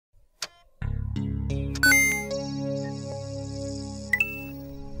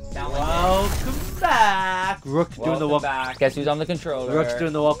Rook doing the welcome back. Guess who's on the controller? Rook's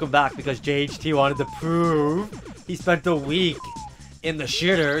doing the welcome back because 𝐤𝐻T wanted to prove. He spent a week in the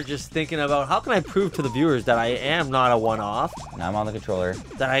shitter just thinking about how can I prove to the viewers that I am not a one-off. Now I'm on the controller.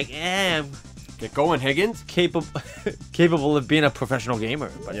 That I am Get going, Higgins. capable of being a professional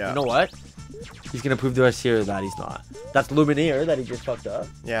gamer. But you know what? He's gonna prove to us here that he's not. That's 𝐿umineer that he just fucked up.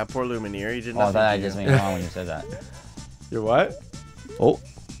 Yeah, poor 𝐿umineer. He did Oh, nothing. that I just made wrong when you said that. You're what? Oh,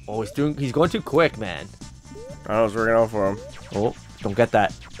 he's going too quick, man. I know, it's working out for him. Oh, don't get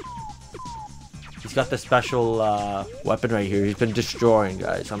that. He's got the special weapon right here. He's been destroying,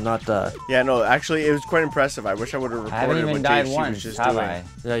 guys. I'm not the... Yeah, no, actually, it was quite impressive. I wish I would have recorded I haven't even what died 𝐤𝐻T once, was just have doing. I?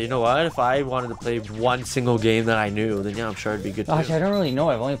 Yeah, you know what? If I wanted to play one single game that I knew, then yeah, I'm sure it'd be good too. Gosh, I don't really know.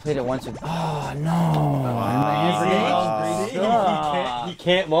 I've only played it once. Oh, no. He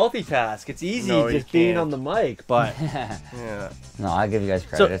can't multitask. It's easy No, he just being can't. on the mic, but... Yeah. No, I'll give you guys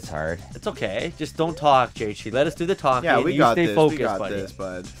credit. It's hard. It's okay. Just don't talk, 𝐤𝐻T. Let us do the talking. Yeah, we got stay this. focused, We got buddy. this,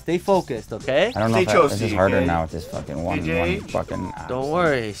 bud. Stay focused, okay? I don't know Stay if this Choasty, is harder okay? now with this fucking one fucking... Don't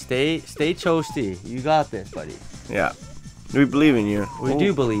worry. Stay Choasty. You got this, buddy. Yeah. We believe in you. We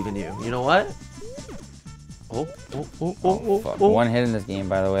do believe in you. You know what? Oh. Fuck. One hit in this game,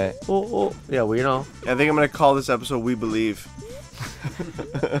 by the way. Oh. Yeah, we know. I think I'm going to call this episode We Believe.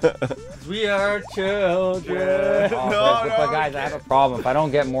 We are children. But guys, I have a problem. If I don't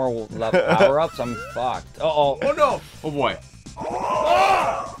get more power-ups, I'm fucked. Uh-oh. Oh no! Oh boy.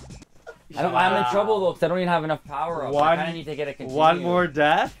 I'm in trouble, though, because I don't even have enough power-ups. I kind of need to get a continue. One more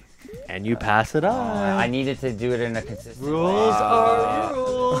death, and you pass it on. I needed to do it in a consistent Rules way. are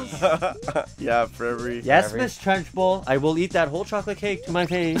rules. Yeah, for every... Yes, Miss Trenchbull. I will eat that whole chocolate cake to my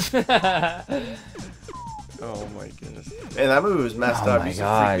face. Oh my goodness. And that movie was messed Oh up. my Used to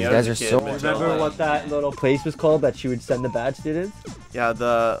God, freak me you out guys as a are kid, so man. Remember what that little place was called that she would send the bad students? Yeah,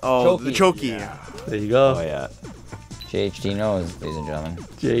 the Choky. Yeah. There you go. Oh, yeah. 𝐤𝐻T knows, ladies and gentlemen.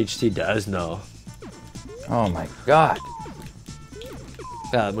 𝐤𝐻T does know. Oh my God.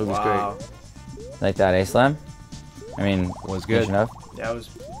 Yeah, that movie's Wow. great. Like that, Slam? I mean, Was good. Enough? Yeah, it was...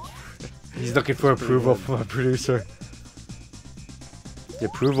 He's looking for approval from a producer. The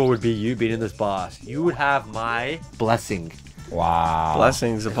approval would be you beating this boss. You would have my blessing. Wow.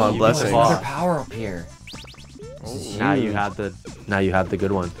 Blessings upon You blessings. boss. Another power up here. Now you have the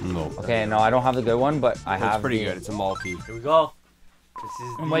good one. No. Okay, no, I don't have the good one, but I have It's pretty the... good. It's a multi. Here we go. This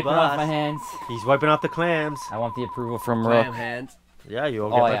is I'm the wiping boss. off my hands. He's wiping off the clams. I want the approval from Rook. hands. Yeah, you all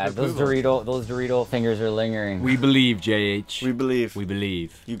get Oh my yeah, those approval. Dorito fingers are lingering. We believe, 𝐤𝐻. We believe. We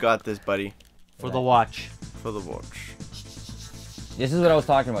believe. You got this, buddy. For the watch. For the watch. This is what I was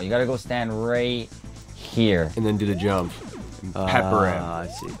talking about. You gotta go stand right here. And then do the jump. And pepper him. I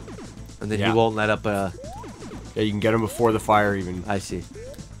see. And then Yeah. you won't let up a... Yeah, you can get him before the fire even. I see.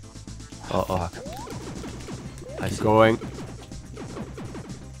 Uh-oh. I Keep see. going.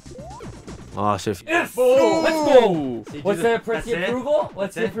 Oh, so if... Let's go! See, What's do the that's it? approval?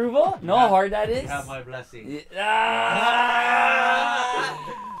 What's the That's it? approval? Know how hard that is? You have my blessing. Ah!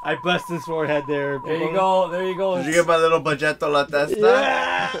 I blessed his forehead there. There you go, there you go. Did you get my little baguette la testa?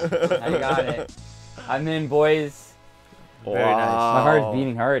 Yeah! I got it. I'm in, boys. Very nice. My heart's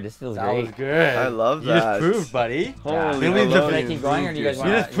beating hard. This feels That great. was good. I love You that. just proved, buddy. Yeah. Holy Millions of- Should I baloney. keep going, or do you guys You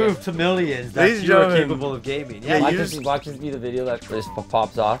want just proved to millions that Ladies and you are gentlemen. capable of gaming. Yeah, Yeah, you Watch this be the video that just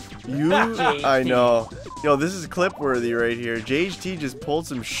pops off. You, I know. Yo, this is clip worthy right here. 𝐤𝐻T just pulled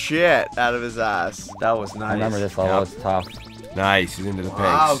some shit out of his ass. that was nice. I remember this level. Yep. It's tough. Nice. He's into the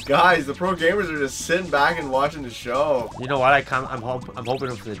Wow, pegs. guys, the pro gamers are just sitting back and watching the show. You know what? I'm hoping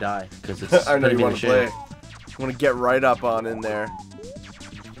him to die because it's. I know putting you me want to to play. shame. You want to get right up on in there.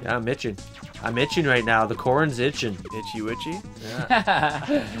 Yeah, I'm itching. I'm itching right now. The corn's itching. Itchy witchy.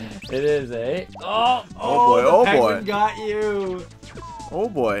 It is, eh? Oh boy, oh the boy. penguin got you. Oh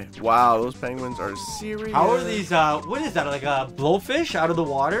boy. Wow, those penguins are serious. How are these? What is that? Like a blowfish out of the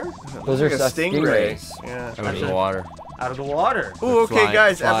water? Those are Like a stingrays. Yeah. Out of the water. Out of the water. Ooh, okay, Flying-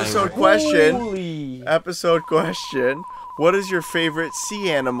 guys. flying Episode right. question. Holy. Episode question. What is your favorite sea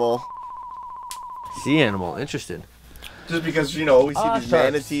animal? Sea animal. Interesting. Just because, you know, we see these Sharks.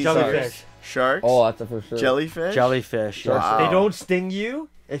 manatees. Jellyfish. Sharks. Oh, that's a for sure. Jellyfish. Jellyfish. Wow. They don't sting you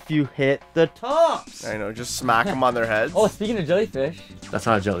if you hit the tops. I know. Just smack them on their heads. Oh, speaking of jellyfish, That's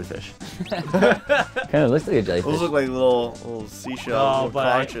not a jellyfish. kind of looks like a jellyfish. Those look like little seashells, No, little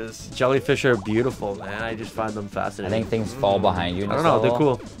but conches. Jellyfish are beautiful, man. I just find them I fascinating. think things fall behind you. In I this don't know. They're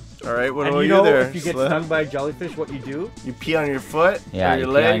level. cool. All right, what And about you you, know, there? if you get Slim? stung by a jellyfish, what you do? You pee on your foot Yeah, or your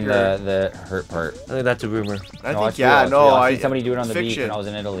you leg? behind Or... the hurt part. I think that's a rumor. I No, think, it's yeah, real, no, I've I seen somebody do it on the beach fiction. when I was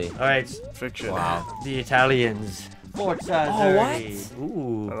in Italy. All right. Fiction. The Italians Forza Oh, what? 30. Ooh,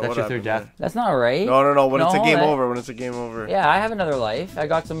 know that's what your third happened death. That's not right. No. When it's a No, game that- over. When it's a game over. Yeah, I have another life. I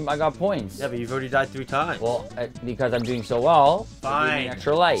got points. Yeah, but you've already died 3 times. Well, because I'm doing so well, they gave me Fine. an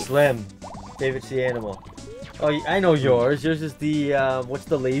extra life. Slim, favorite sea animal. Oh, I know yours. Yours is the what's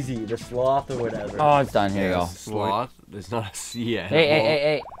the lazy, the sloth or whatever. Oh, it's done. Here you go. Sloth. There's not a C yet.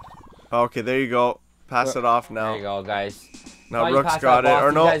 Hey. Okay, there you go. Pass it off now. There you go, guys. Now you Rook's passed got that it. boss. Or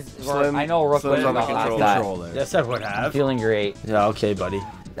You no, guys were- Slim. I know Rook Slim's would've on the got last control. time. Yes, I would I'm have. feeling great. Yeah, okay, buddy.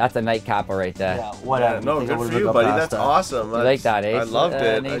 That's a nightcapper right there. Yeah, Yeah, whatever. no, I think I good would've for you, got buddy. past That's that. awesome. You like that, eh? I loved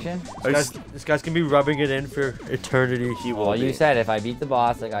it. Nation? This guy's gonna be rubbing it in for eternity. He will Well, you be. said if I beat the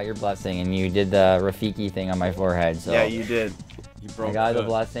boss, I got your blessing, and you did the Rafiki thing on my forehead. So Yeah, you did. You I got the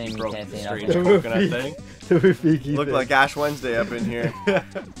blessing. You broke can't the say strange nothing. coconut thing. The Rafiki Looked thing. like Ash Wednesday up in here.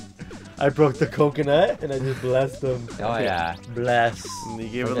 I broke the coconut and I just blessed him. Oh yeah. Bless. And you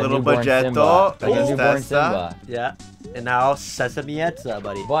gave Like a a little newborn bagetto. Simba. Like a Against newborn Testa. Simba. Yeah. And now Sesame Etza,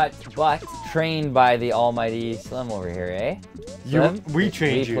 buddy. But trained by the almighty Slim over here, eh? Slim? We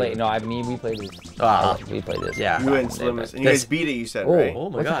trained you. No, we played this. Ah. We played this. Yeah. You and Slim. And you guys beat it, you said, Oh, right? Oh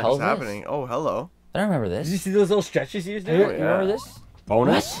my what the god. hell What's is this? happening? Oh, hello. I don't remember Did you this. see those little stretches he used You to Oh, do? yeah. remember this?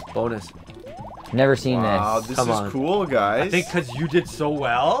 Bonus? Bonus. Never seen Wow, this. this Come is on. cool, guys. I think because you did so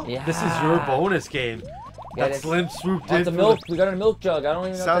well, this is your Yeah. bonus game. Yeah, That that's- Slim swooped Want in the for milk? We got a milk jug. I don't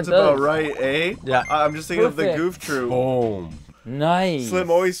even know Sounds what that about does. right, eh? Yeah. I'm just thinking of the Perfect. Goof Troop. Boom. Nice. Slim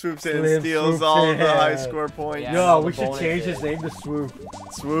always swoops in and Slim steals swoops all in. the high score points. Yeah. Yo, all we the should change his bonuses. name to Swoop.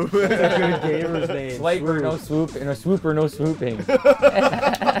 Swoop. It's a good gamer's name. Swiper, no swoop, no swooper, no swooping.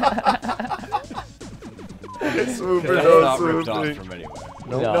 Swooper, That's no not ripped off swooping. from anywhere.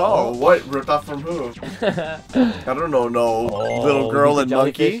 No, what? Ripped off from who? I don't know, no. Little girl we and beat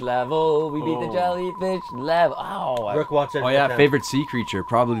the jellyfish monkey. level. We beat the jellyfish level. Oh, Rick, watch it. Oh yeah, favorite sea creature,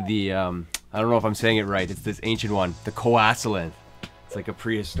 probably the I don't know if I'm saying it right. It's this ancient one, the 𝐤𝐻𝐿𝐴. It's like a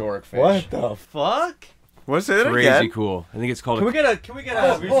prehistoric fish. What the fuck? What's it Crazy again? cool. I think it's called Can we a get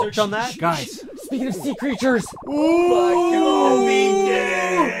a research on that? guys. speaking of sea creatures. Moby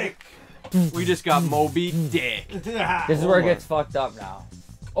Dick. We just got Moby Dick. This is where it gets fucked up now.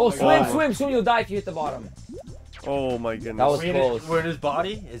 Oh, swim, you'll die if you hit the bottom. Oh my goodness. That was We're close. in his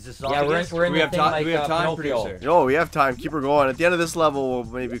body? Is this Yeah, we're in Do the we have thing time? like Do we have time, Pinocchio. producer? Yo, we have time. Keep her going. At the end of this level, we'll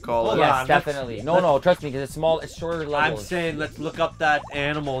maybe call Hold it. on. Yes, let's- definitely. No, trust me, because it's small. It's shorter I'm levels. saying let's look up that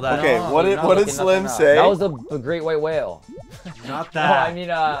animal. That Okay, No, what you're did- not what did looking Slim nothing up. say? That was the great white whale. Not Oh, that. I mean,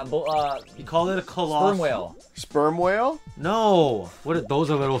 You call it a colossus. sperm whale. Sperm whale? No. What? Those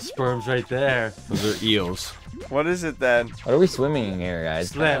are little sperms right there. Those are eels. What is it then? What are we swimming in here, guys?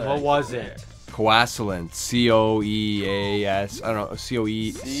 Slim. What was it? 𝐤𝐻𝐿𝐴. COEAS. I don't know.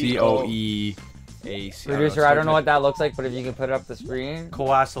 COEAC. Producer, I don't know what that looks like, but if you can put it up the screen,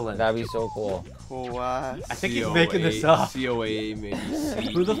 𝐤𝐻𝐿𝐴. that'd be so cool. I think he's making this up. COA maybe.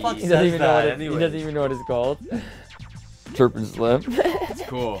 Who the fuck He says doesn't even know that what it, anyway? he doesn't even know what it's called. Chirping Slim. It's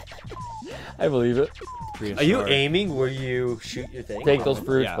cool. I believe it. Are you aiming where you shoot your thing? Take those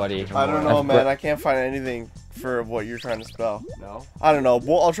fruits, Yeah. buddy. I don't know, man. I can't find anything for what you're trying to spell. No. I don't know.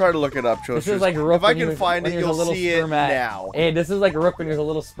 Well, I'll try to look it up, This Choasters. is like a rook If I when he can was- find when it, he was a you'll little see it spermat. now. Hey, this is like a rook when he was a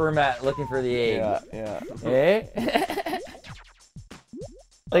little spermat looking for the egg. Yeah. Hey?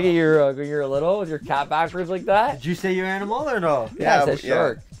 Look at your when you're little with your cat backwards like that. Did you say your animal or no? Yeah, it but says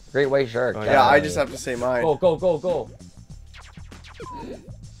shark. Great white shark. Oh, Yeah, I just have to say mine. Go, go, go, go.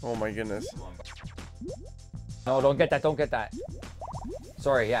 Oh my goodness. No, don't get that, don't get that.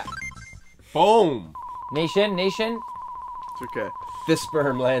 Sorry, yeah. Boom. Nation. It's okay. This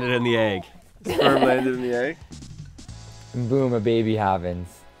sperm landed in the egg. Sperm landed in the egg. And boom, a baby happens.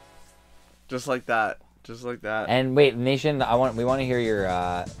 Just like that. Just like that. And wait, Nation, we want to hear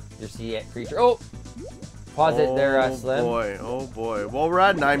your sea creature. Oh! Pause it there, Slim. Oh boy. Well, we're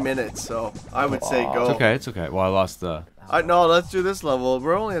at 9 minutes, so I would say go. It's okay. It's okay. Well, I lost the. No, let's do this level.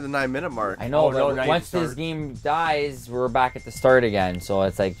 We're only at the 9-minute mark. I know, Oh, no, but now you once start. this game dies, we're back at the start again. So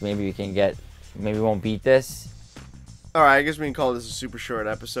it's like maybe we can get, maybe we won't beat this. All right, I guess we can call this a super short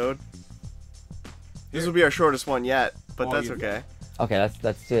episode. This will be our shortest one yet, but Oh, that's you- okay. Okay,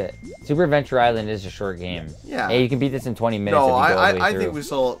 let's do it. Super Adventure Island is a short game. Yeah. Hey, you can beat this in 20 minutes. No, if you go all the way I through. think we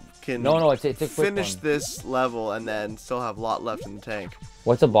still can No, it's a quick finish one. this level and then still have a lot left in the tank.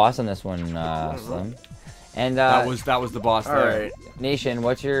 What's a boss on this one, Slim? And That was the boss All there. right. Nation,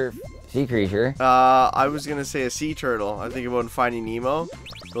 what's your sea creature? I was gonna say a sea turtle. I think about Finding Nemo.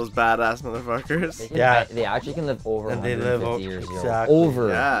 Those badass motherfuckers. They actually can live over And they 150 live years. Yo. exactly. Over.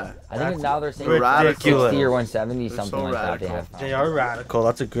 Yeah. I think now they're saying They're like radical. 60 or 170, They're something so like that. They radical. have found. They are radical.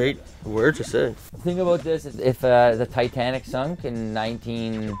 That's a great word to say. The thing about this is if the Titanic sunk in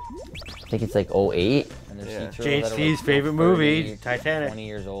think it's like '08. And there's Yeah. sea turtles that are, JHT's like, favorite 30, movie, Titanic. 20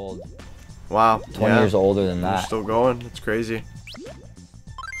 years old. Wow. 20 years older than They're that. still going. That's crazy.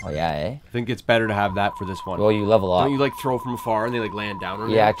 Oh yeah, eh? I think it's better to have that for this one. Well, you level up. Don't you like throw from afar and they like land down on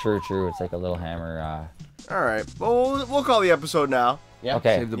you? Yeah, true. It's like a little hammer. All right. Well, we'll call the episode now. Yeah.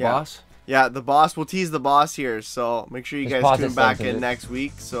 Okay. Save the Yeah. boss. Yeah, the boss. We'll tease the boss here. So make sure you Just guys pause tune it, back Sam, in 'cause next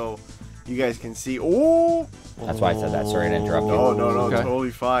week so you guys can see. Oh. That's why I said that. Sorry to interrupt you. No, Okay.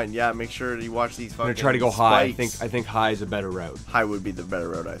 totally fine. Yeah, make sure you watch these I'm fucking gonna try to go high. spikes. I think high is a better route. High would be the better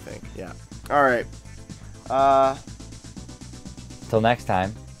road, I think. Yeah. All right. Till next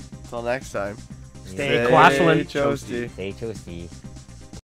time. Till next time. Stay quassling. Choasty. Stay toasty.